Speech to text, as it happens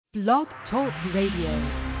Blog Talk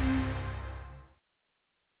Radio.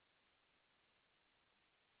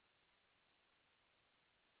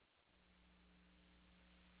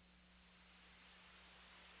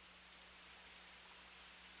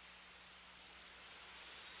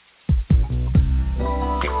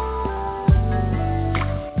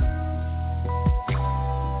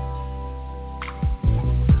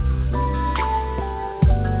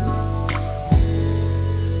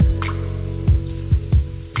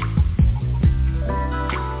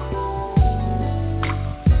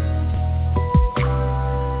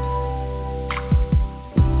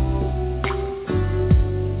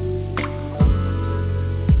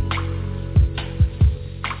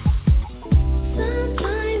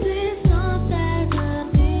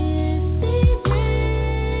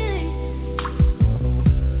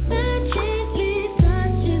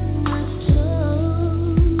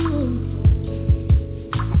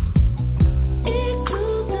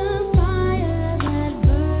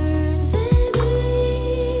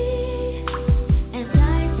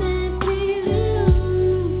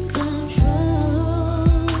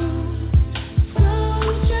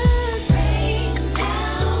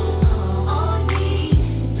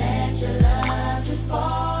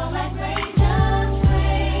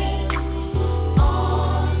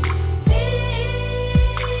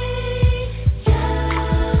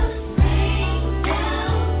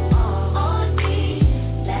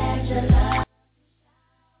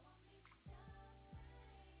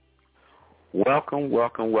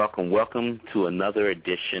 Welcome to another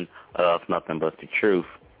edition of Nothing But the Truth.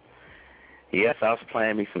 Yes, I was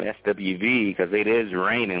playing me some SWV because it is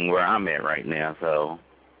raining where I'm at right now, so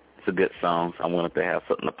it's a good song, so I wanted to have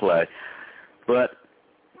something to play. But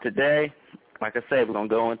today, like I said, we're going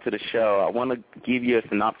to go into the show. I want to give you a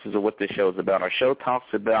synopsis of what this show is about. Our show talks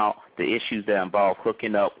about the issues that involve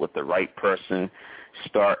hooking up with the right person,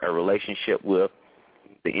 start a relationship with,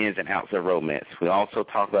 the ins and outs of romance. We also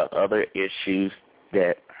talk about other issues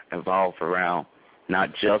that involve around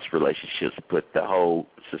not just relationships, but the whole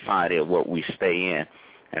society of what we stay in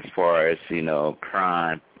as far as,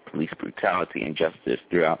 crime, police brutality, and justice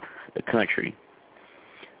throughout the country.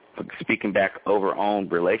 But speaking back over on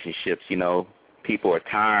relationships, people are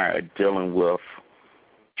tired of dealing with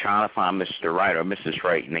trying to find Mr. Right or Mrs.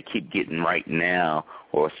 Right, and they keep getting right now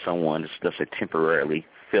or someone that's just a temporarily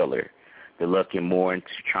filler. They're looking more into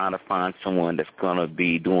trying to find someone that's going to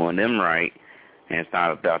be doing them right, and it's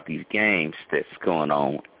not about these games that's going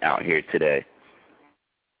on out here today.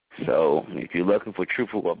 So if you're looking for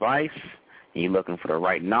truthful advice and you're looking for the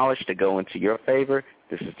right knowledge to go into your favor,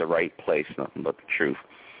 this is the right place, Nothing But the Truth.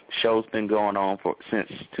 The show's been going on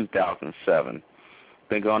since 2007.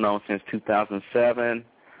 Been going on since 2007.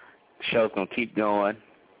 The show's going to keep going.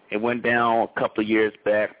 It went down a couple of years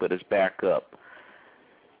back, but it's back up.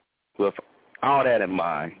 With all that in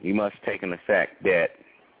mind, you must take in the fact that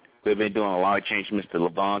we've been doing a lot of changes. Mr.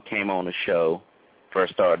 Levon came on the show.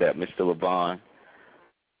 First started out Mr. Levon,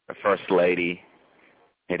 the First Lady,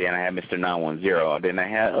 and then I had Mr. 910. Then I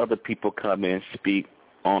had other people come in and speak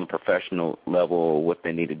on a professional level what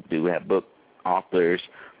they needed to do. We have book authors,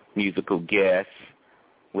 musical guests.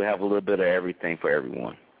 We have a little bit of everything for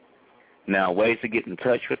everyone. Now, ways to get in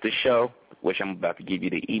touch with the show, which I'm about to give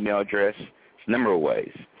you the email address. It's a number of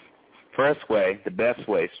ways. First way, the best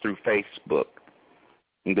way, is through Facebook.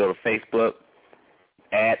 You can go to Facebook,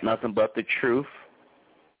 add Nothing But the Truth.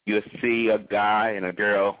 You'll see a guy and a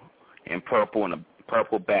girl in purple and a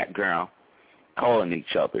purple background calling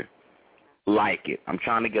each other. Like it. I'm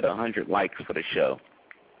trying to get 100 likes for the show.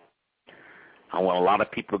 I want a lot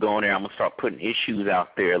of people going there. I'm going to start putting issues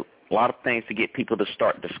out there, a lot of things to get people to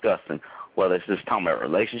start discussing, whether it's just talking about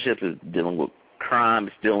relationships, it's dealing with crime,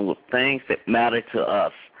 it's dealing with things that matter to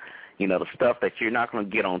us. The stuff that you're not going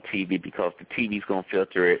to get on TV because the TV's going to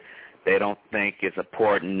filter it. They don't think it's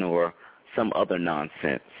important or some other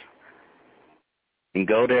nonsense. And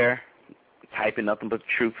go there, type in Nothing But the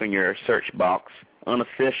Truth in your search box,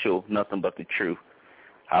 unofficial Nothing But the Truth.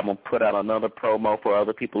 I'm going to put out another promo for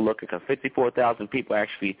other people looking because 54,000 people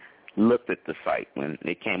actually looked at the site when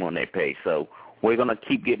it came on their page. So we're going to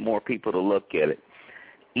keep getting more people to look at it.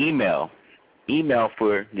 Email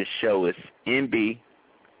for this show is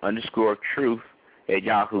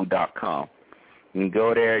NB_truth@yahoo.com. You can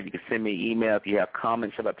go there. You can send me an email if you have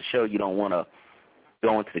comments about the show. You don't want to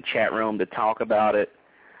go into the chat room to talk about it,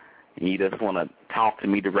 and you just want to talk to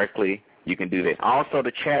me directly, you can do that. Also,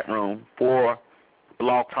 the chat room for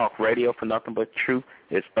Blog Talk Radio for Nothing But Truth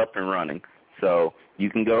is up and running. So you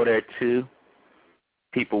can go there, too.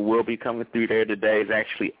 People will be coming through there today. It's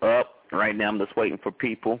actually up. Right now I'm just waiting for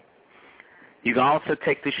people. You can also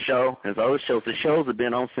take the show, as other shows. The shows have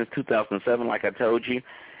been on since 2007, like I told you.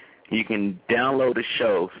 You can download the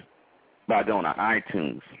shows by going to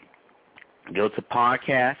iTunes. Go to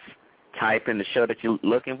podcasts, type in the show that you're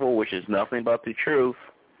looking for, which is Nothing But the Truth.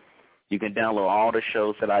 You can download all the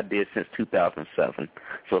shows that I did since 2007.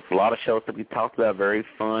 So it's a lot of shows that we talked about, very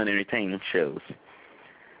fun, entertaining shows.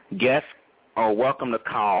 Guests are welcome to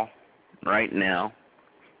call right now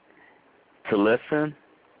to listen.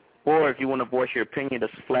 Or if you want to voice your opinion,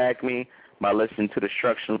 just flag me by listening to the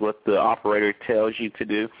instructions, what the operator tells you to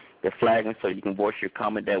do. They flag me so you can voice your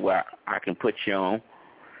comment. That way I can put you on.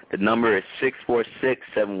 The number is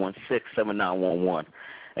 646-716-7911.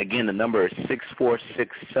 Again, the number is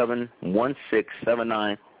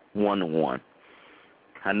 646-716-7911.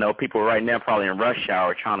 I know people right now probably in rush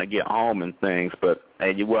hour trying to get home and things, but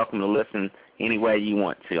hey, you're welcome to listen any way you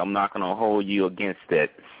want to. I'm not going to hold you against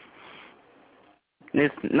it.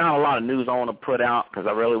 There's not a lot of news I want to put out because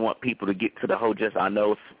I really want people to get to the whole I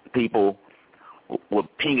know people were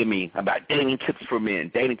pinging me about dating tips for men,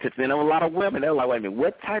 dating tips. And there were a lot of women. They're like, wait a minute,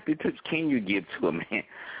 what type of tips can you give to a man?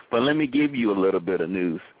 But let me give you a little bit of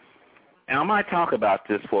news. And I might talk about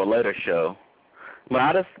this for a later show, but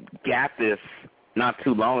I just got this not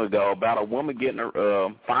too long ago about a woman getting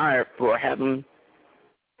fired for having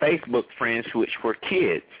Facebook friends which were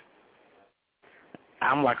kids.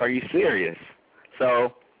 I'm like, are you serious?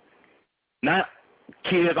 So, not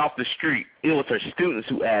kids off the street. It was her students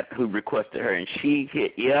who requested her, and she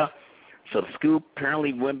hit yeah. So the school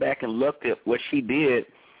apparently went back and looked at what she did,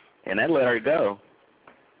 and they let her go.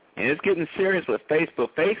 And it's getting serious with Facebook.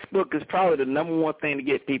 Facebook is probably the number one thing to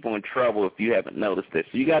get people in trouble if you haven't noticed this.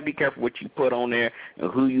 So you got to be careful what you put on there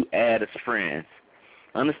and who you add as friends.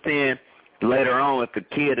 Understand later on if a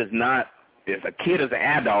kid is an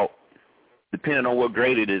adult, depending on what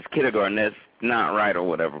grade it is, kindergarten, that's not right or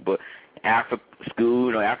whatever. But after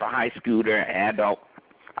school or after high school, they're an adult.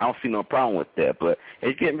 I don't see no problem with that. But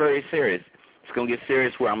it's getting very serious. It's going to get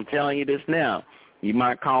serious where I'm telling you this now. You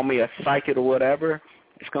might call me a psychic or whatever.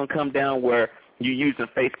 It's going to come down where you're using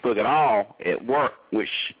Facebook at all at work, which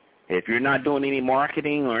if you're not doing any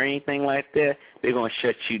marketing or anything like that, they're going to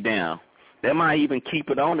shut you down. They might even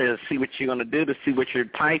keep it on there to see what you're going to do, to see what you're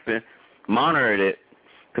typing, monitor it.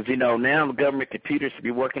 Because, now the government computers should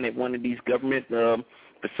be working at one of these government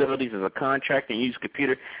facilities as a contractor and use a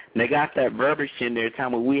computer. And they got that verbiage in there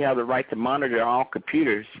telling me we have the right to monitor all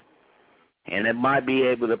computers. And it might be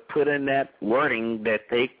able to put in that wording that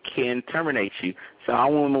they can terminate you. So I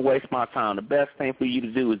won't even waste my time. The best thing for you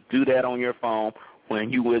to do is do that on your phone when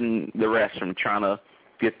you in the restroom trying to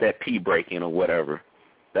get that pee break in or whatever.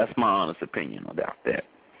 That's my honest opinion about that.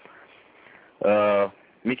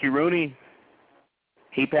 Mickey Rooney,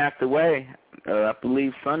 he passed away, I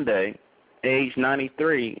believe Sunday, age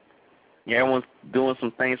 93. Everyone's doing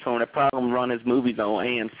some things for him. They're probably run his movies on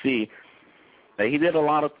AMC. He did a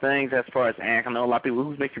lot of things as far as acting. I know a lot of people,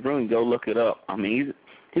 who's Mickey Rooney? Go look it up. I mean,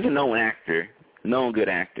 he's a known actor, known good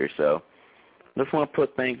actor. So just want to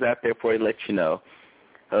put things out there for you, let you know.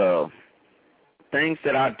 Things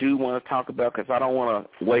that I do want to talk about because I don't want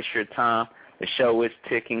to waste your time. The show is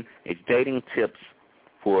ticking. It's dating tips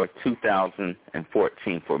for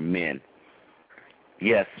 2014 for men.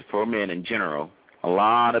 Yes, for men in general. A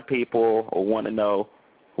lot of people want to know,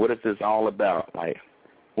 what is this all about? Like,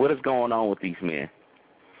 what is going on with these men?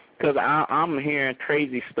 Because I'm hearing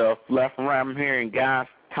crazy stuff left and right. I'm hearing guys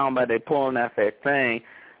talking about they pulling out that thing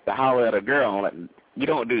to holler at a girl. I'm like, you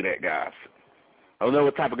don't do that, guys. I don't know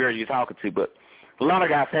what type of girls you're talking to, but a lot of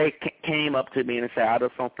guys came up to me and said, I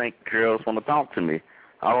just don't think girls want to talk to me.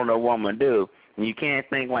 I don't know what I'm going to do. And you can't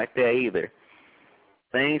think like that either.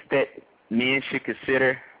 Things that men should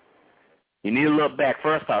consider, you need to look back.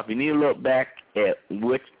 First off, you need to look back at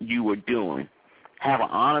what you were doing. Have an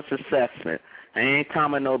honest assessment. I ain't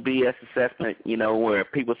talking about no BS assessment, where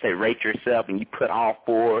people say rate yourself and you put all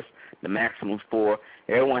fours, the maximum's 4.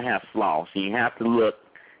 Everyone has flaws. So you have to look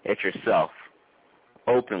at yourself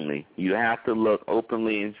openly. You have to look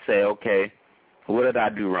openly and say, okay, what did I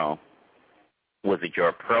do wrong? Was it your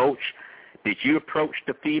approach? Did you approach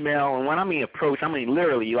the female? And when I mean approach, I mean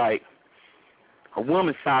literally like a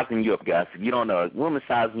woman sizing you up, guys. If you don't know, a woman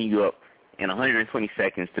sizing you up in 120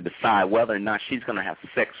 seconds to decide whether or not she's going to have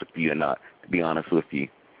sex with you or not, to be honest with you.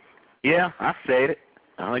 Yeah, I said it,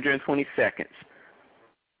 120 seconds.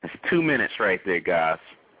 That's 2 minutes right there, guys.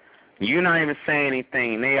 You're not even saying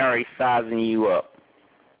anything. They already sizing you up.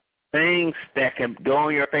 Things that can go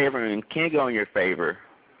in your favor and can't go in your favor.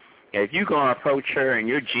 If you're going to approach her in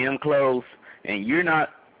your gym clothes and you're not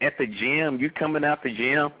at the gym, you're coming out the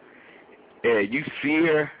gym, and you see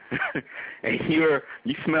her and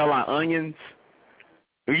you smell like onions,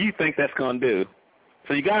 what do you think that's going to do?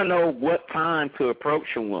 So you got to know what time to approach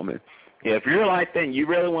a woman. If you're like that and you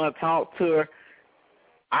really want to talk to her,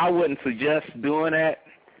 I wouldn't suggest doing that.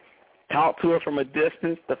 Talk to her from a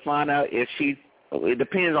distance to find out if it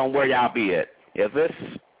depends on where y'all be at.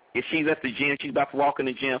 If she's at the gym, she's about to walk in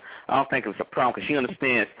the gym, I don't think it's a problem because she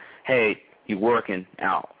understands, hey, you're working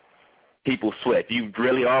out. People sweat. If you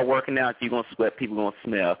really are working out, you're going to sweat, people are going to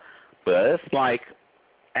smell. But it's like,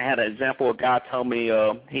 I had an example, a guy told me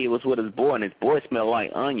he was with his boy, and his boy smelled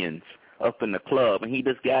like onions up in the club, and he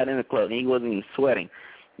just got in the club, and he wasn't even sweating.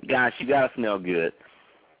 Guys, you got to smell good.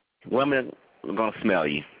 Women are going to smell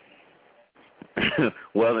you.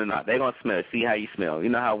 Well, they're not. They're going to smell it. See how you smell. You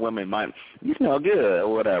know how women might, you smell good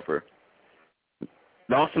or whatever.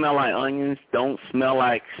 Don't smell like onions. Don't smell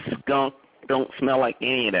like skunk. Don't smell like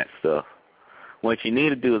any of that stuff. What you need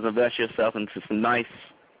to do is invest yourself into some nice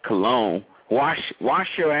cologne. Wash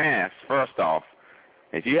your ass, first off.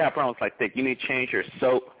 If you have problems like that, you need to change your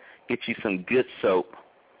soap. Get you some good soap.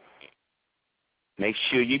 Make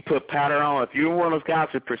sure you put powder on. If you're one of those guys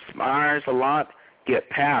who perspires a lot, get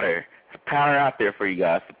powder. There's powder out there for you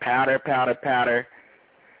guys. Powder.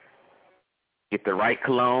 Get the right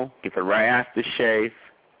cologne. Get the right aftershave.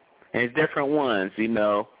 And it's different ones, you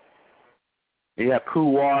know. You have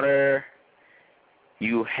Cool Water.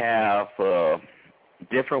 You have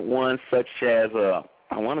different ones such as,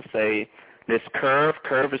 I want to say, this Curve.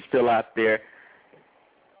 Curve is still out there.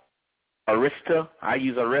 Arista. I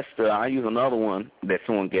use Arista. I use another one that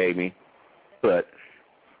someone gave me. But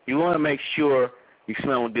you want to make sure you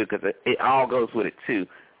smell good because it all goes with it, too.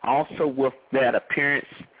 Also with that appearance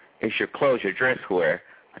is your clothes, your dress wear.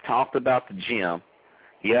 I talked about the gym.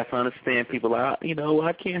 You have to understand people are,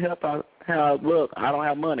 I can't help how I look. I don't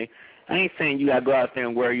have money. I ain't saying you got to go out there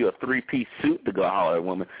and wear you a three-piece suit to go holler at a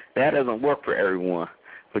woman. That doesn't work for everyone.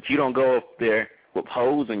 But you don't go up there with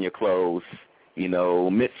holes in your clothes,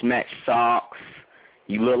 mismatched socks.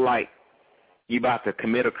 You look like you about to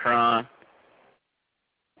commit a crime.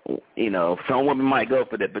 Some women might go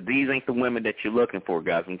for that, but these ain't the women that you're looking for,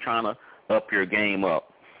 guys. I'm trying to up your game up.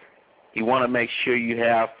 You want to make sure you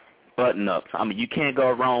have button-ups. I mean, you can't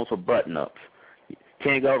go wrong with button-ups. You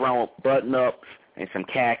can't go wrong with button-ups and some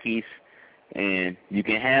khakis. And you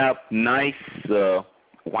can have nice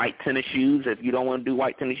white tennis shoes if you don't want to do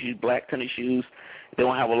white tennis shoes, black tennis shoes. They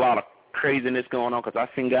don't have a lot of craziness going on because I've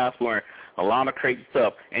seen guys wearing a lot of crazy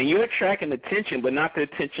stuff. And you're attracting attention, but not the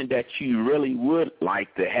attention that you really would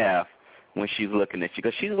like to have when she's looking at you.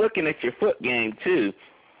 Because she's looking at your foot game, too.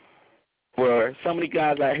 For some of the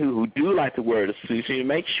guys out here who do like to wear the suits, you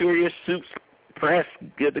make sure your suit's pressed,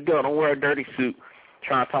 good to go. Don't wear a dirty suit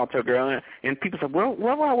trying to talk to a girl. And people say, well,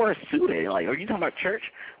 why would I wear a suit? Like, are you talking about church?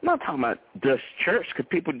 I'm not talking about just church because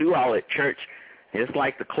people do all at church. It's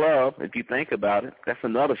like the club, if you think about it. That's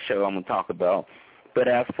another show I'm going to talk about. But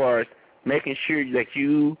as far as making sure that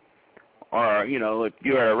you are, if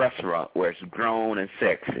you're at a restaurant where it's grown and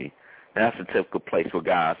sexy, that's a typical place where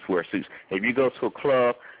guys wear suits. If you go to a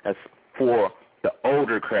club that's for the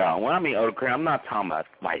older crowd, when I mean older crowd, I'm not talking about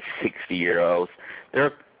like 60-year-olds.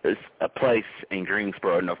 There is a place in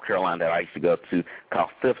Greensboro, North Carolina that I used to go to called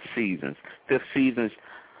Fifth Seasons. Fifth Seasons,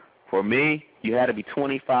 for me, you had to be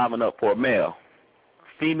 25 and up for a male.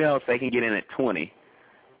 Females, they can get in at 20.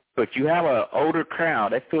 But you have an older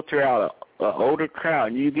crowd. They filter out an older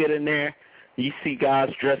crowd. And you get in there, you see guys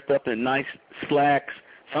dressed up in nice slacks.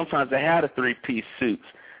 Sometimes they have the three-piece suits.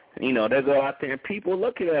 They go out there and people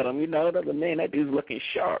looking at them. Man, that dude's looking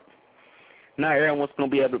sharp. Not everyone's going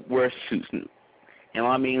to be able to wear suits.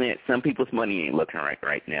 I mean, some people's money ain't looking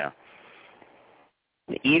right now.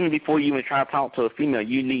 Even before you even try to talk to a female,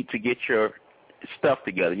 you need to get your stuff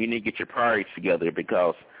together. You need to get your priorities together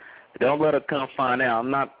because don't let her come find out.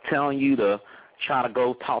 I'm not telling you to try to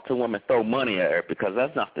go talk to a woman, throw money at her because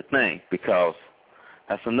that's not the thing because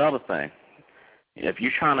that's another thing. If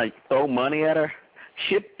you're trying to throw money at her,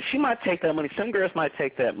 she might take that money. Some girls might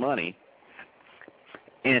take that money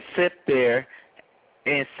and sit there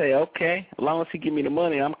and say, okay, as long as he give me the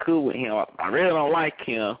money, I'm cool with him. I really don't like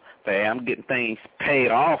him, but I'm getting things paid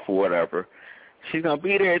off or whatever. She's going to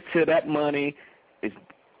be there till that money is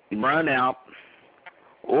run out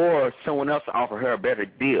or someone else offer her a better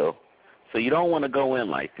deal. So you don't want to go in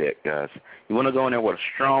like that, guys. You want to go in there with a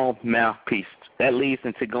strong mouthpiece. That leads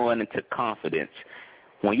into going into confidence.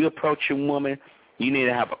 When you approach a woman, you need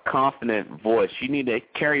to have a confident voice. You need to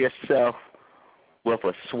carry yourself with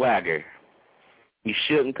a swagger. You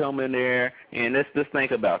shouldn't come in there, and let's just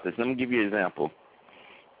think about this. Let me give you an example.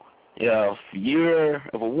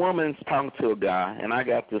 if a woman's talking to a guy, and I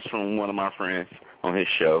got this from one of my friends on his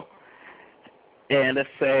show, and let's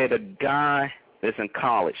say the guy is in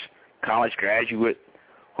college graduate,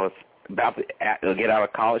 or about to get out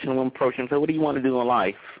of college, and a woman approaches him and says, "What do you want to do in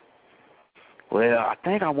life?" "Well, I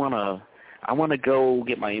think I want to go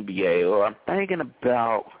get my MBA, or I'm thinking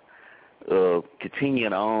about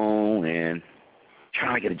continuing on and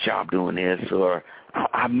trying to get a job doing this, or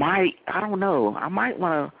I might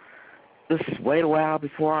want to just wait a while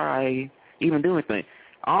before I even do anything."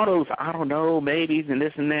 All those I don't know, maybes and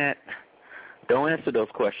this and that, don't answer those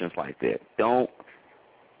questions like that. Don't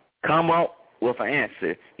come up with an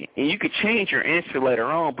answer. And you could change your answer later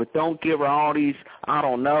on, but don't give her all these I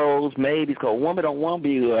don't knows, maybes, because a woman don't want to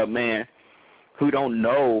be a man who don't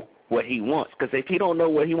know what he wants. Because if he don't know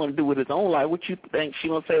what he wants to do with his own life, what you think she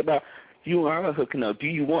going to say about you and her hooking up? Do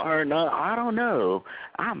you want her or not? I don't know.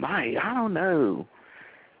 I might. I don't know.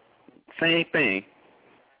 Same thing.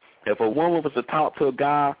 If a woman was to talk to a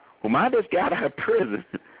guy who might just got out of prison,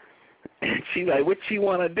 and she's like, "What you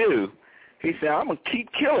want to do?" He said, "I'm going to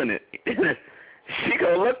keep killing it." She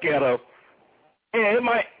going to look at him, and it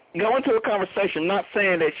might go into a conversation, not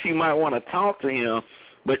saying that she might want to talk to him,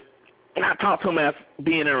 but not talk to him as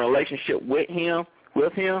being in a relationship with him.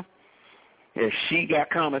 If she got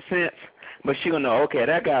common sense, but she going to know, okay,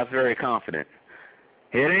 that guy's very confident.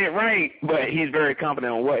 It ain't right, but he's very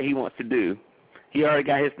confident on what he wants to do. He already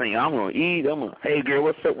got his thing. I'm going to eat. Hey, girl,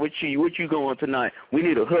 what's up with you? What you going tonight? We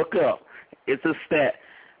need to hook up. It's just that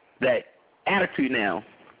attitude now.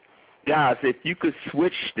 Guys, if you could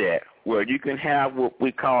switch that, where you can have what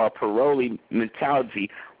we call a parolee mentality,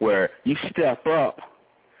 where you step up.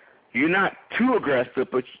 You're not too aggressive,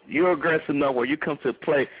 but you're aggressive enough where you come to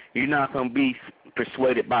play, you're not going to be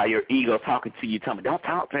persuaded by your ego talking to you, telling me, don't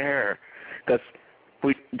talk to her. Because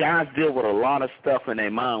guys deal with a lot of stuff in their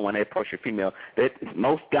mind when they approach a female.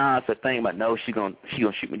 Most guys are thinking about, no, she gonna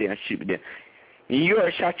shoot me down, And you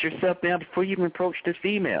already shot yourself down before you even approach the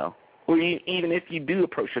female. Or even if you do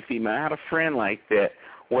approach a female. I had a friend like that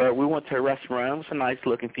where we went to a restaurant. It was a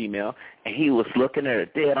nice-looking female, and he was looking at her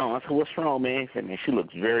dead on. I said, "What's wrong, man?" He said, "Man, she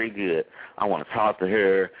looks very good. I want to talk to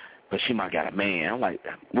her, but she might got a man." I'm like,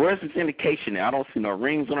 where's this indication there? I don't see no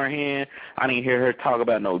rings on her hand. I didn't hear her talk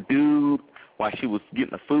about no dude while she was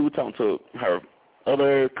getting the food, talking to her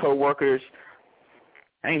other coworkers.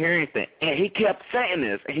 I didn't hear anything. And he kept saying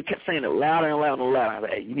this, and he kept saying it louder and louder and louder. I was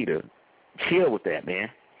like, "Hey, you need to chill with that, man."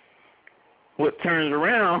 What turns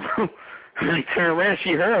around, he turned around,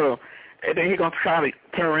 she heard him, and then he going to try to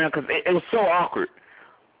turn around because it was so awkward.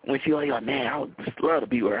 When she was like, "Man, I would just love to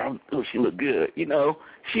be with her. Oh, she look good." You know,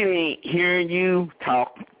 she ain't hearing you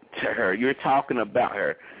talk to her. You're talking about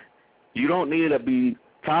her. You don't need to be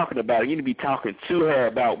talking about her. You need to be talking to her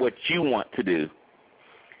about what you want to do.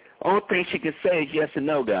 Only thing she can say is yes and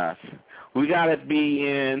no, guys. We got to be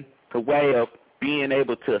in the way of being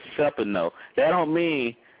able to accept a no. That don't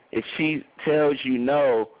mean if she tells you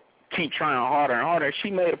no, keep trying harder and harder.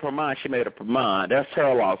 She made up her mind. She made up her mind. That's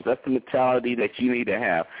her loss. That's the mentality that you need to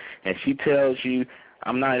have. And she tells you,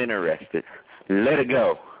 "I'm not interested," let it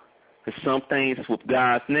go. There's some things with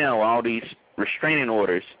guys now, all these restraining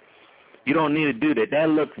orders, you don't need to do that. That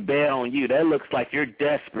looks bad on you. That looks like you're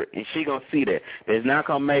desperate, and she going to see that. It's not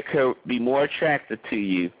going to make her be more attracted to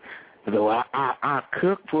you. Though I'll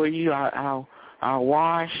cook for you. I'll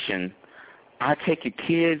wash, and I take your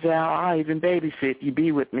kids out. I'll even babysit. You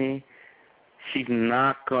be with me. She's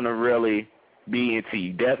not going to really be into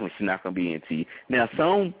you. Definitely she's not going to be into you. Now,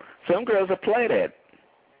 some girls will play that.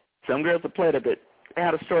 Some girls will play that, but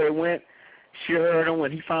how the story went, she heard him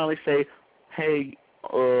when he finally say, "Hey,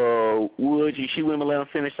 would you?" She wouldn't let him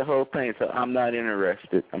finish the whole thing. So, "I'm not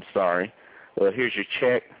interested. I'm sorry. Here's your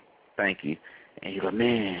check. Thank you." And he's like,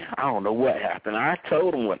 "Man, I don't know what happened." I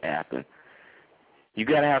told him what happened. You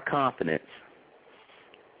got to have confidence.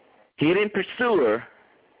 He didn't pursue her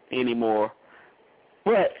anymore,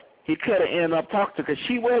 but he could have ended up talking to her because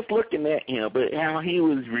she was looking at him. But how he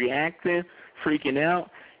was reacting, freaking out,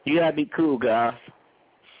 you got to be cool, guys.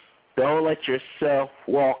 Don't let yourself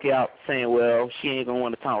walk out saying, "Well, she ain't going to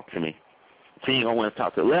want to talk to me. She ain't going to want to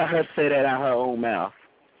talk to me." Let her say that out of her own mouth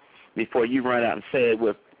before you run out and say it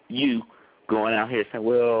with you going out here saying,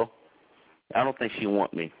 "Well, I don't think she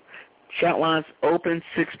want me." Chat lines open,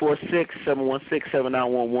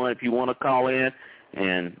 646-716-7911. If you want to call in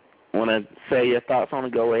and want to say your thoughts on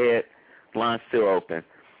it, go ahead. Line's still open.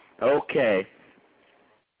 Okay.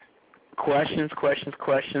 Questions.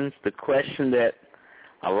 The question that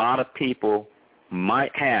a lot of people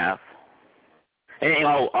might have. And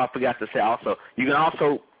I forgot to say also, you can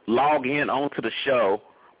also log in onto the show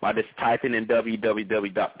by just typing in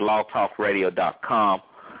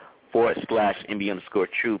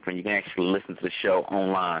www.blogtalkradio.com/MB_truth, and you can actually listen to the show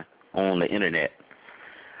online on the internet.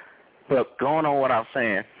 But going on what I was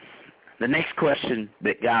saying, the next question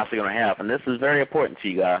that guys are going to have, and this is very important to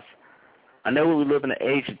you guys. I know we live in an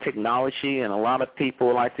age of technology, and a lot of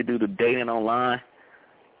people like to do the dating online.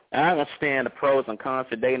 I understand the pros and cons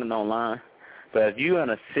of dating online, but if you're in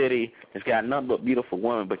a city that's got nothing but beautiful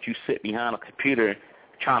women, but you sit behind a computer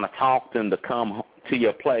trying to talk them to come to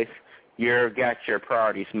your place, you've got your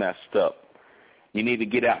priorities messed up. You need to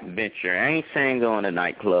get out and venture. I ain't saying go in the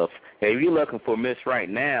nightclubs. Hey, if you're looking for Miss right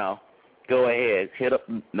now, go ahead, hit up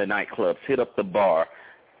the nightclubs, hit up the bar,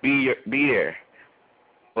 be there.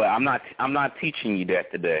 But I'm not teaching you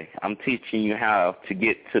that today. I'm teaching you how to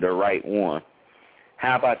get to the right one.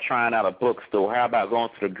 How about trying out a bookstore? How about going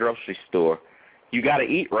to the grocery store? You got to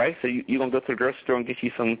eat, right? So you're going to go to the grocery store and get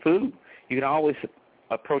you some food. You can always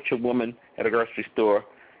approach a woman at a grocery store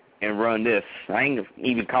and run this. I ain't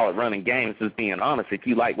even call it running games, just being honest. If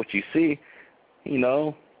you like what you see,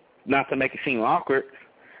 not to make it seem awkward,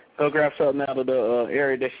 go grab something out of the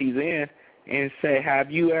area that she's in and say,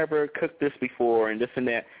 have you ever cooked this before and this and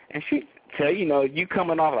that? And she tell you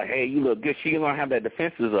coming off like, hey, you look good. She's going to have that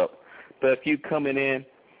defenses up. But if you coming in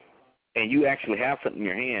and you actually have something in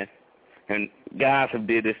your hand, and guys have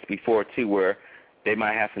did this before too, where they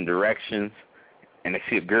might have some directions and they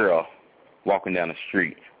see a girl walking down the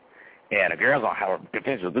street. And the girl's going to have a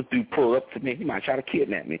defensive. This dude pull up to me. He might try to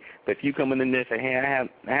kidnap me. But if you come in there and say, hey,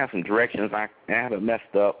 I have some directions. I have it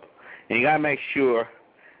messed up. And you got to make sure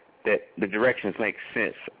that the directions make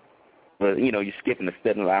sense. But, you're skipping a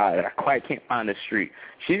step in the aisle. I quite can't find this street.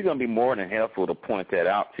 She's going to be more than helpful to point that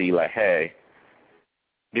out to you, like, hey,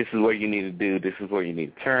 this is what you need to do. This is where you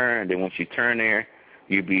need to turn. Then once you turn there,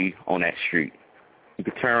 you'll be on that street. You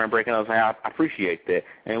can turn and break it up and say, I appreciate that.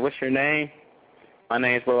 And what's your name? My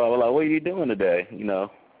name's blah, blah, blah. What are you doing today?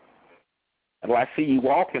 Well, I see you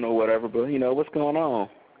walking or whatever, but, what's going on?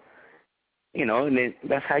 And then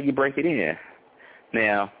that's how you break it in.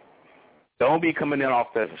 Now, don't be coming in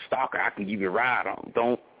off as a stalker. I can give you a ride on.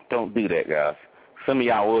 Don't do that, guys. Some of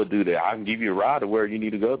y'all will do that. I can give you a ride to where you need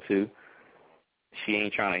to go to. She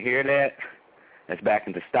ain't trying to hear that. That's back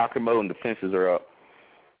into stalker mode and defenses are up.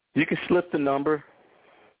 You can slip the number.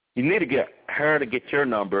 You need to get her to get your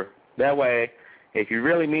number. That way, if you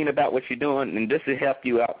really mean about what you're doing, and this will help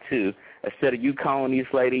you out too, instead of you calling these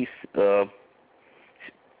ladies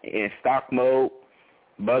in stalk mode,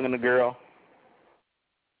 bugging the girl,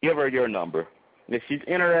 give her your number. If she's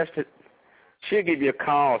interested, she'll give you a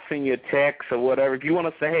call, send you a text or whatever. If you want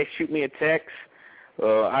to say, hey, shoot me a text,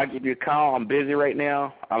 I'll give you a call. I'm busy right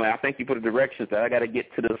now. I think you put the directions that I got to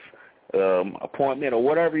get to this appointment or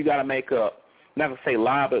whatever you got to make up. I'm not going to say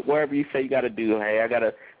lie, but whatever you say you got to do. Hey, I got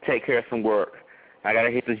to take care of some work. I got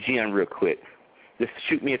to hit the gym real quick. Just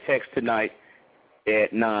shoot me a text tonight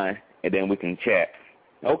at 9, and then we can chat.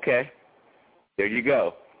 Okay. There you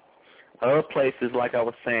go. Other places, like I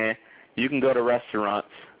was saying, you can go to restaurants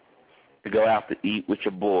to go out to eat with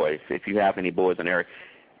your boys, if you have any boys in the area.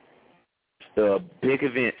 Big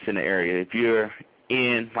events in the area. If you're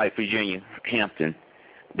in, like, Virginia, Hampton,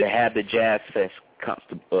 they have the Jazz Fest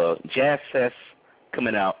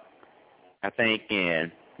coming out, I think,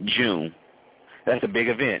 in June. That's a big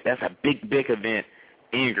event. That's a big event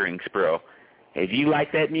in Greensboro. If you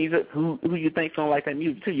like that music, who you think's going to like that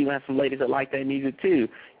music too? You have some ladies that like that music too.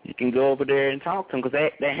 You can go over there and talk to them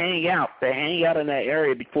because they hang out. They hang out in that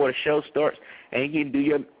area before the show starts, and you can do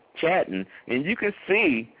your chatting. And you can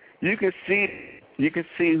see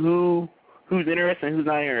who's interested and who's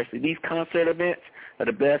not interested. These concert events are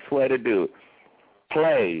the best way to do it.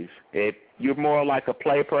 Plays. If you're more like a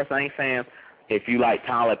play person, I ain't saying if you like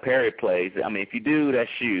Tyler Perry plays. If you do, that's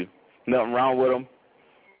you. Nothing wrong with them.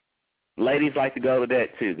 Ladies like to go to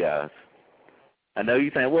that too, guys. I know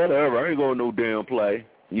you think, whatever, I ain't going to no damn play.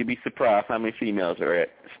 You'd be surprised how many females are at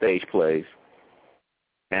stage plays.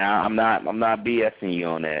 And I'm not BSing you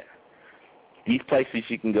on that. These places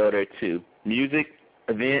you can go there too. Music,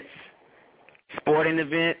 events, sporting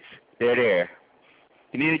events, they're there.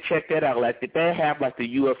 You need to check that out. Like if they have like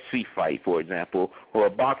the UFC fight, for example, or a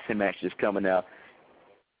boxing match that's coming out,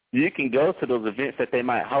 you can go to those events that they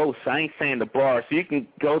might host. I ain't saying the bar. So you can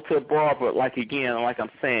go to a bar, but like I'm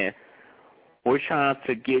saying, we're trying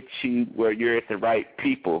to get you where you're at the right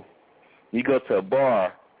people. You go to a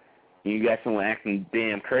bar, and you got someone acting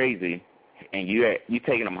damn crazy, and you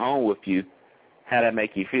taking them home with you. How that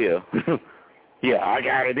make you feel? Yeah, I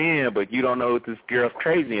got it in, but you don't know if this girl's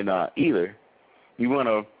crazy or not either. You want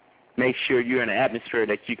to make sure you're in an atmosphere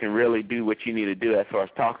that you can really do what you need to do as far as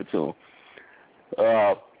talking to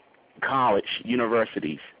them. college,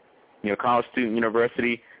 universities. College student,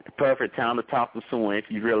 university, the perfect time to talk to someone if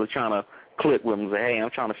you're really trying to click with them and say, hey, I'm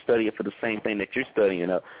trying to study it for the same thing that you're studying.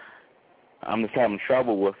 I'm just having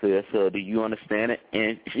trouble with this. Do you understand it?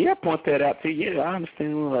 And she'll point that out to you. Yeah, I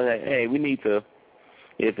understand. Like, hey, we need to,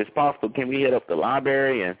 if it's possible, can we hit up the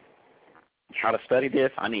library and try to study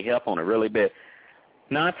this? I need help on it really bad.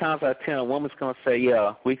 9 times out of 10, a woman's going to say,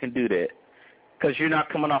 yeah, we can do that. Because you're not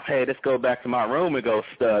coming off, hey, let's go back to my room and go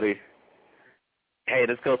study. Hey,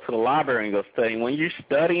 let's go to the library and go study. When you're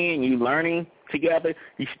studying, you're learning together,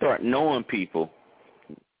 you start knowing people,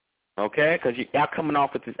 okay? Because y'all coming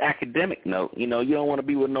off with this academic note. You don't want to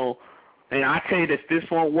be with no, and I tell you this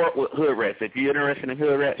won't work with hood rats. If you're interested in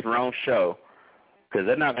hood rats, wrong show. Because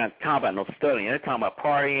they're not going to talk about no studying. They're talking about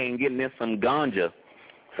partying and getting in some ganja.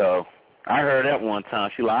 So I heard that one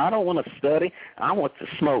time. She's like, I don't want to study. I want to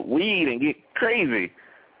smoke weed and get crazy.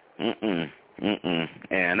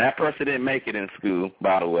 And that person didn't make it in school,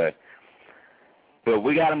 by the way. But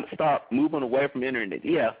we got to start moving away from the internet.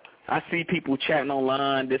 Yeah, I see people chatting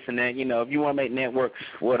online, this and that. If you want to make networks,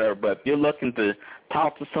 whatever. But if you're looking to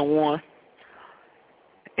talk to someone,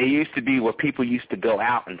 it used to be where people used to go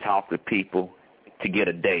out and talk to people to get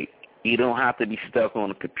a date. You don't have to be stuck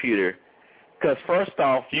on a computer. Because first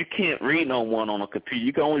off, you can't read no one on a computer.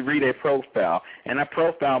 You can only read their profile. And that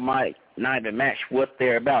profile might not even match what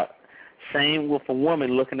they're about. Same with a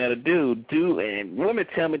woman looking at a dude. And women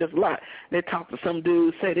tell me this a lot. They talk to some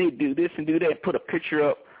dudes, say they do this and do that, put a picture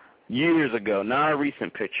up years ago, not a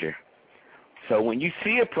recent picture. So when you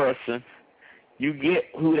see a person, you get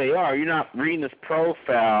who they are. You're not reading this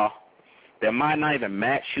profile that might not even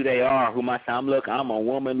match who they are, who might say, I'm a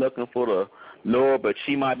woman looking for the Lord, but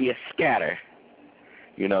she might be a scatter.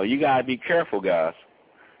 You got to be careful, guys.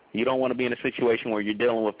 You don't want to be in a situation where you're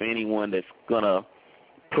dealing with anyone that's going to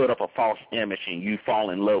put up a false image and you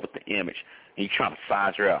fall in love with the image and you're trying to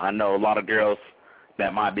size her up. I know a lot of girls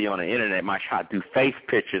that might be on the internet might try to do face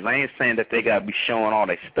pictures. I ain't saying that they got to be showing all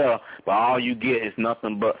their stuff, but all you get is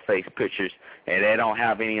nothing but face pictures, and they don't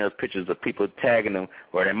have any other pictures of people tagging them,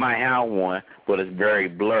 or they might have one, but it's very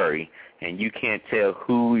blurry, and you can't tell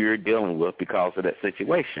who you're dealing with because of that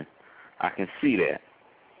situation. I can see that.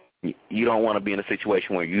 You don't want to be in a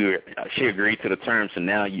situation where she agreed to the terms, and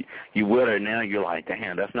now you with her. Now you're like,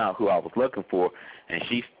 damn, that's not who I was looking for, and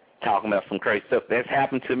she's talking about some crazy stuff. That's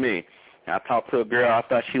happened to me. I talked to a girl. I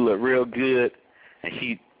thought she looked real good, and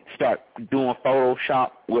she started doing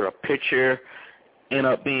Photoshop with a picture. Ended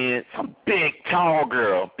up being some big, tall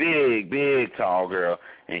girl, big, tall girl,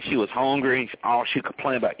 and she was hungry. All she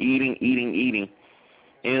complained about eating.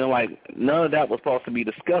 Like none of that was supposed to be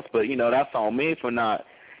discussed, but that's on me for not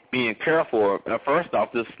being careful. First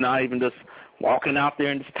off, just not even just walking out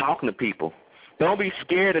there and just talking to people. Don't be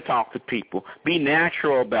scared to talk to people. Be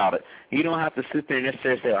natural about it. You don't have to sit there and just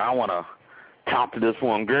say, I want to talk to this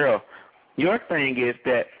one girl. Your thing is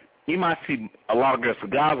that you might see a lot of girls. So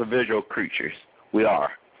guys are visual creatures. We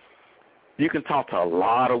are. You can talk to a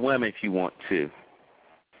lot of women if you want to.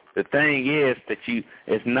 The thing is that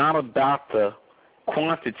it's not about the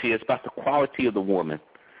quantity. It's about the quality of the woman.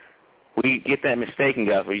 We get that mistaken,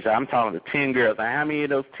 guys, where you say, I'm talking to 10 girls. Now, how many of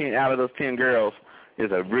those 10 out of those 10 girls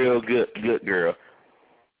is a real good girl?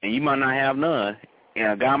 And you might not have none.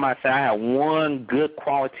 And a guy might say, I have one good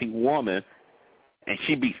quality woman, and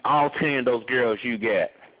she beats all 10 of those girls you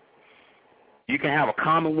get. You can have a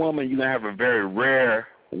common woman. You can have a very rare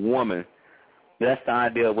woman. That's the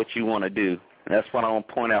idea of what you want to do. And that's what I want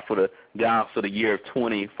to point out for the guys for the year of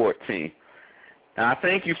 2014. And I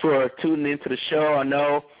thank you for tuning into the show. I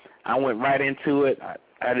know I went right into it.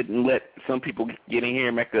 I didn't let some people get in here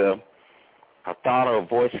and make a thought or a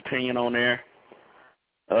voice opinion on there.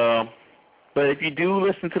 But if you do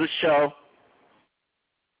listen to the show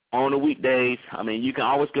on the weekdays, you can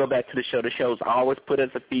always go back to the show. The show's always put as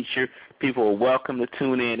a feature. People are welcome to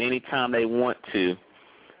tune in anytime they want to.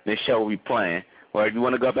 This show will be playing. Or if you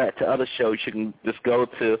want to go back to other shows, you can just go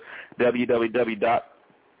to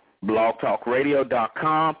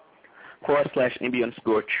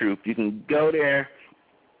www.blogtalkradio.com/NB_truth. You can go there,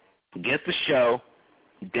 get the show,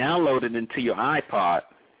 download it into your iPod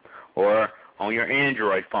or on your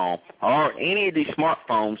Android phone or any of these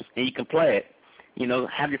smartphones, and you can play it.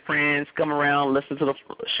 Have your friends come around, listen to the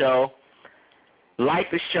show.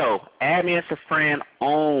 Like the show. Add me as a friend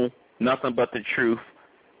on Nothing But the Truth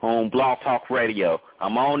on Blog Talk Radio.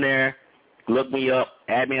 I'm on there. Look me up.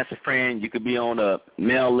 Add me as a friend. You could be on the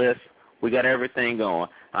mail list. We got everything going.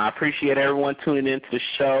 I appreciate everyone tuning into the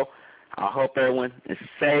show. I hope everyone is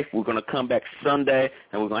safe. We're going to come back Sunday,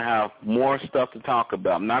 and we're going to have more stuff to talk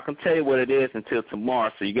about. I'm not going to tell you what it is until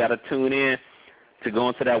tomorrow, so you got to tune in to go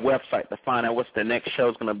into that website to find out what the next show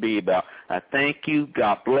is going to be about. I thank you.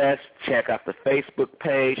 God bless. Check out the Facebook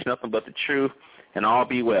page, Nothing But the Truth, and all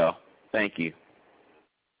be well. Thank you.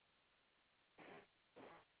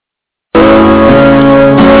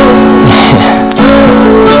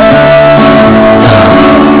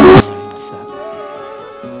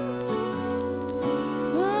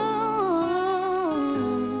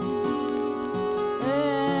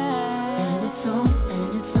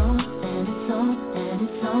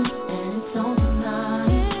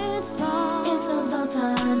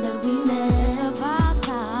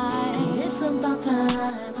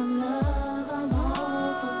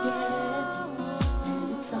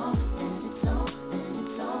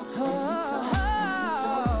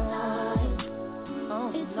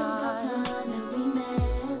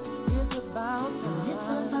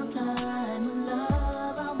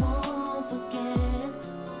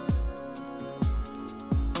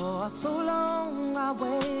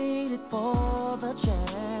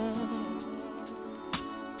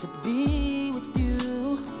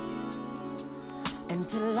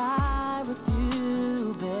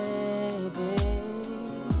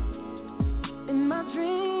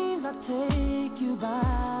 Take you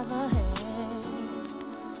by the